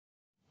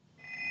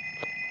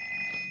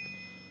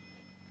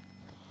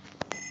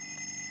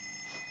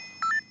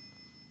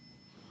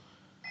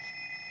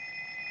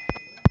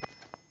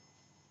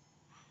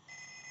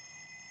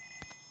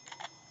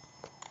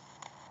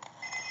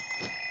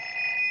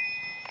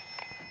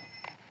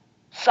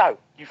So,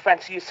 you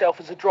fancy yourself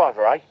as a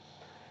driver, eh?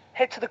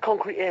 Head to the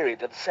concrete area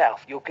to the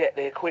south. You'll get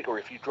there quicker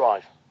if you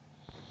drive.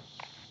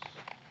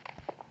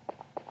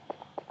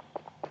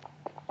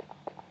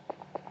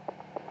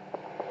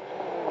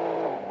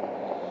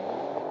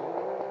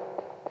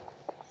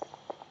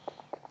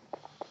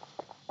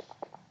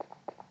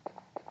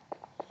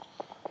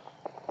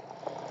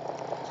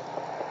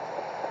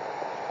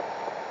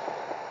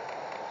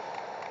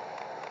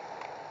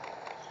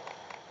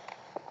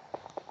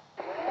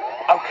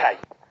 Okay,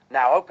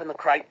 now open the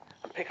crate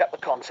and pick up the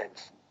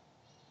contents.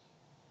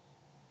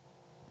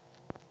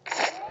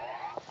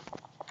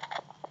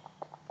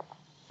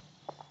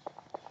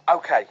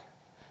 Okay,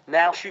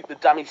 now shoot the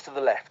dummies to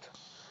the left.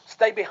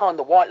 Stay behind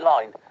the white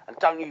line and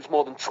don't use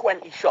more than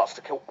 20 shots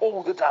to kill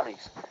all the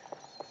dummies.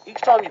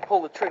 Each time you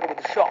pull the trigger with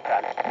the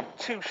shotgun,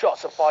 2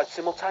 shots are fired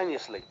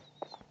simultaneously.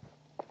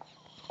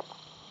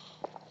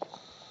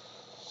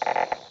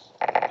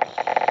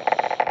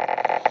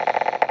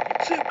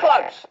 You're too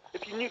close.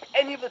 If you nuke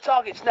any of the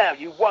targets now,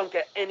 you won't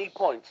get any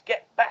points.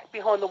 Get back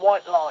behind the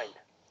white line.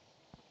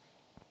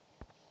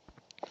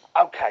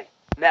 Okay,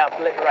 now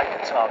obliterate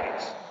the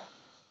targets.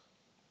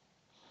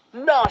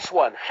 Nice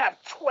one, have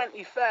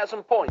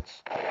 20,000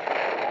 points.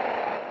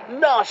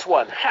 Nice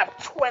one, have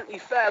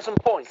 20,000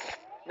 points.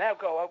 Now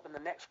go open the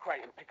next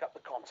crate and pick up the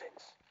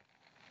contents.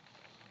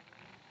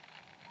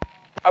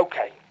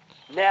 Okay,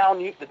 now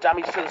nuke the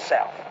dummies to the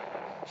south.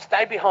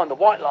 Stay behind the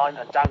white line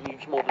and don't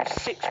use more than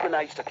 6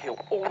 grenades to kill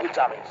all the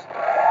dummies.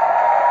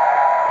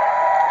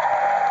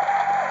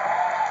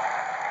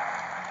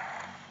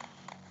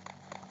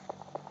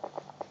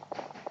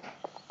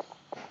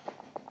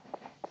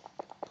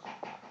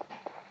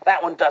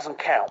 That one doesn't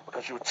count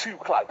because you were too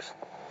close.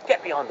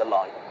 Get behind the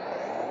line.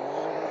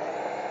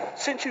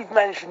 Since you've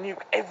managed to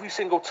nuke every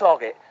single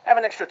target, have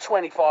an extra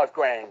 25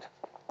 grand.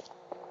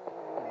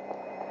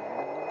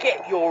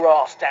 Get your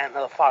ass down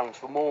to the phones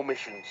for more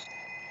missions.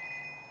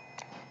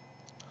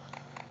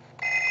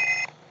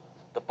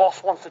 The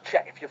boss wants to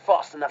check if you're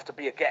fast enough to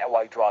be a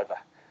getaway driver.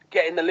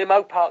 Get in the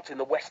limo parked in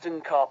the western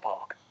car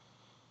park.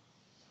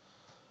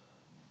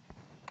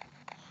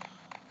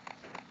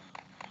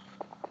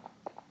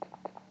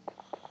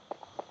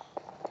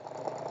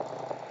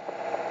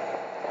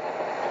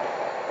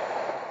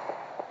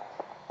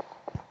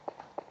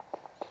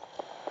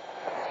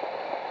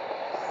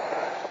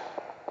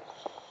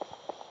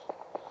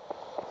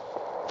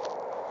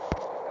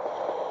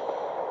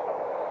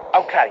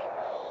 Okay,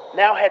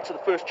 now head to the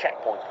first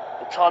checkpoint.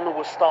 The timer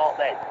will start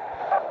then.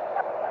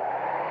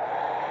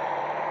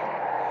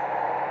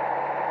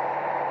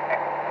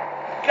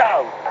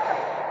 Go!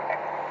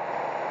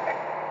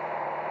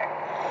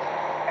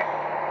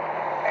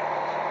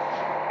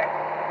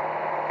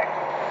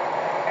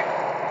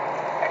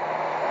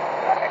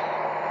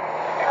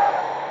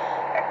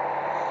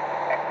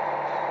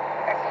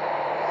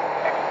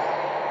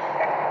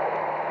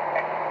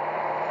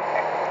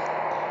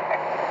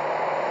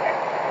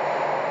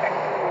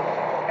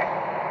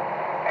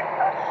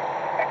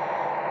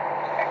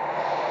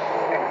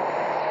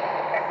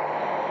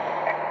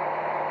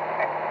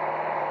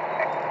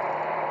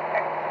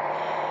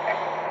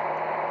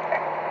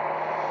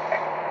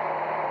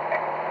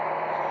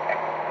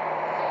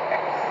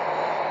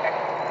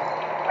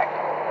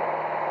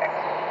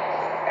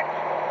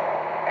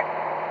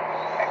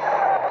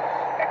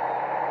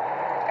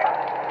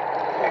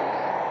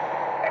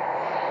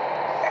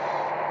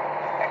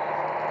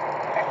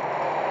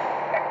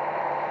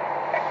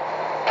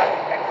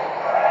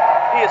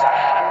 Here's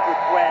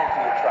 100 grand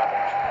for your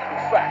travels. In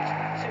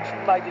fact, since you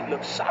made it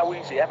look so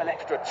easy, have an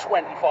extra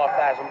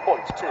 25,000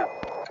 points too.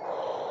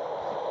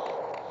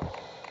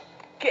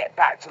 Get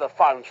back to the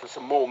phones for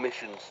some more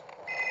missions.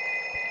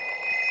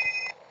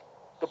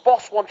 The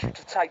boss wants you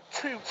to take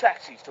 2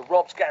 taxis to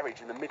Rob's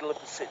garage in the middle of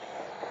the city.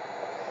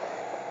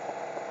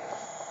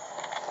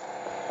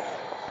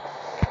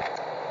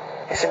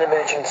 It's an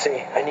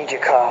emergency. I need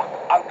your car.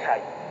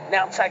 Okay,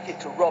 now take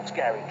it to Rob's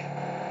garage.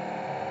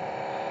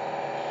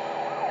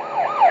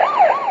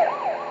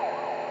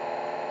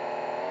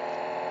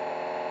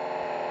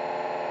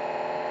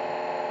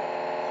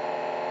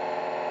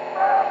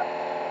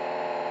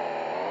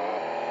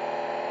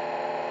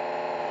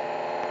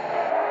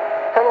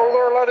 Hello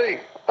there, laddie.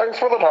 Thanks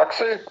for the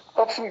taxi.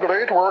 That's some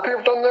great work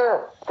you've done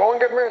there. Go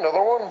and get me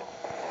another one.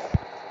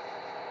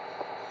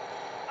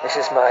 This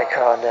is my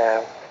car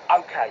now.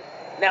 Okay,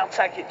 now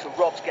take it to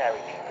Rob's garage.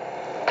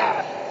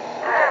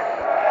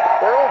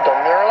 Well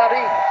done there,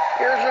 laddie.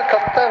 Here's your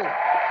cut then.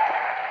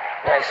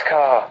 Nice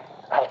car.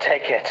 I'll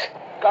take it.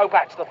 Go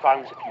back to the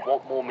phones if you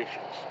want more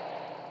missions.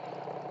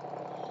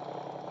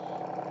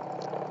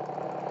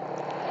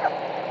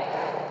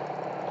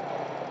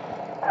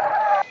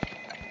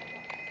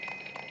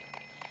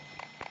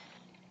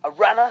 A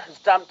runner has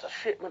dumped a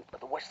shipment at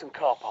the western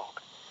car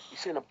park.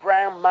 It's in a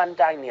brown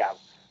Mandanio.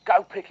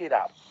 Go pick it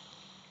up.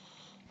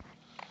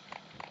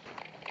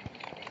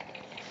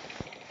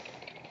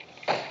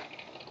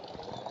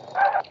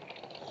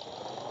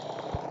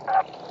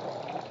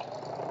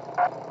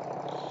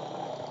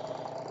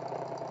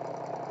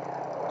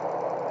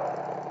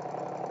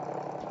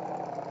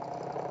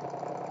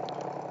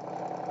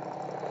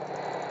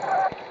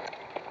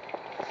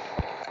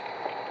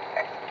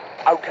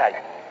 Okay,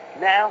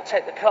 now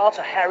take the car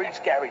to Harry's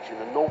garage in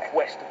the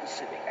northwest of the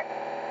city.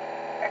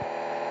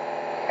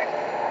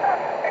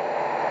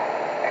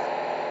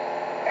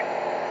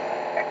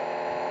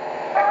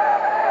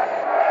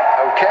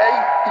 Okay,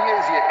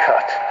 here's your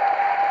cut.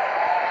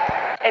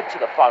 Head to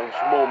the phones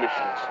for more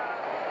missions.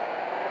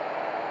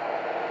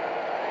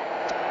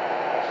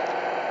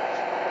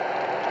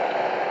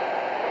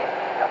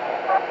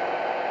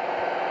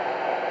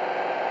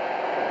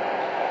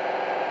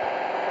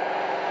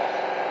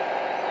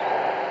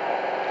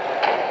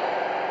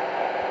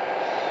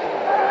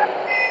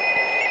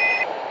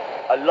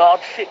 A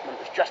large shipment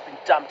has just been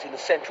dumped in the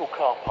central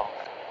car park.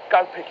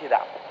 Go pick it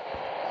up.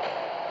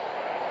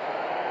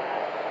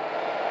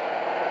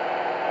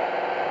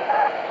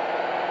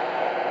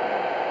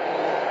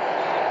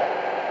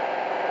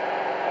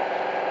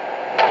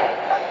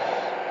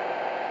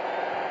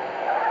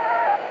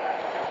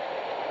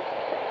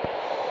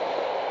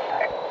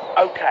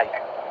 Okay,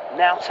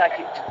 now take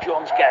it to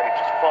John's garage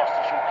as fast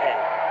as you can.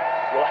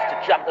 You'll have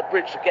to jump the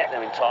bridge to get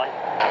there in time.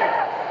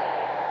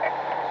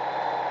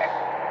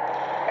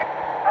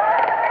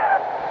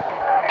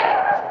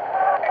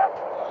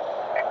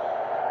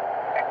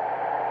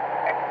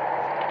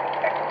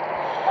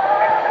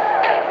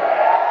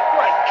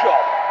 Great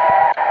job.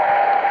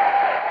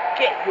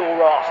 Get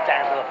your ass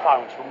down to the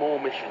phones for more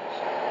missions.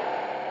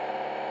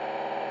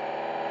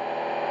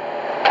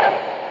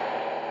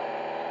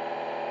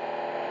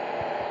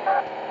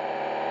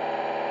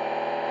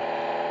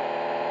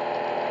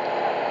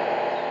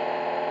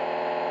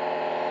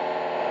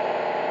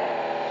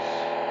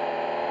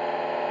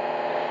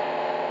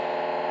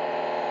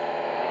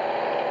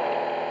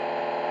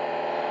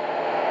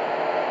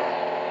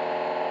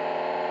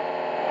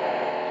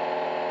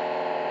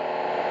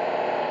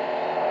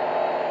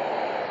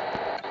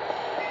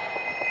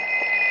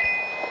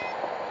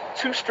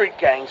 Two street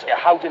gangs are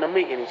holding a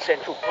meeting in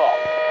Central Park.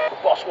 The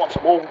boss wants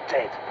them all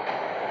dead.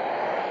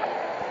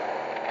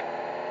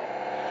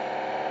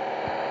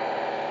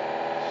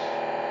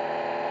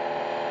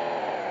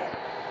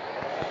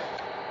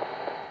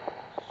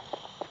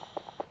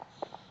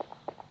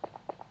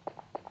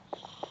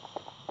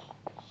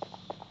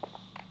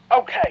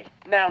 Okay,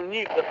 now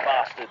nuke the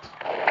bastards.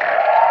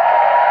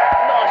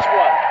 Nice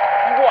one.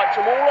 You wiped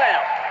them all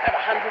out. Have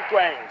 100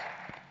 grand.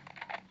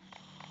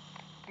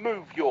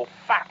 Move your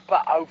fat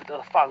butt over to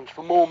the phones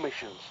for more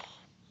missions.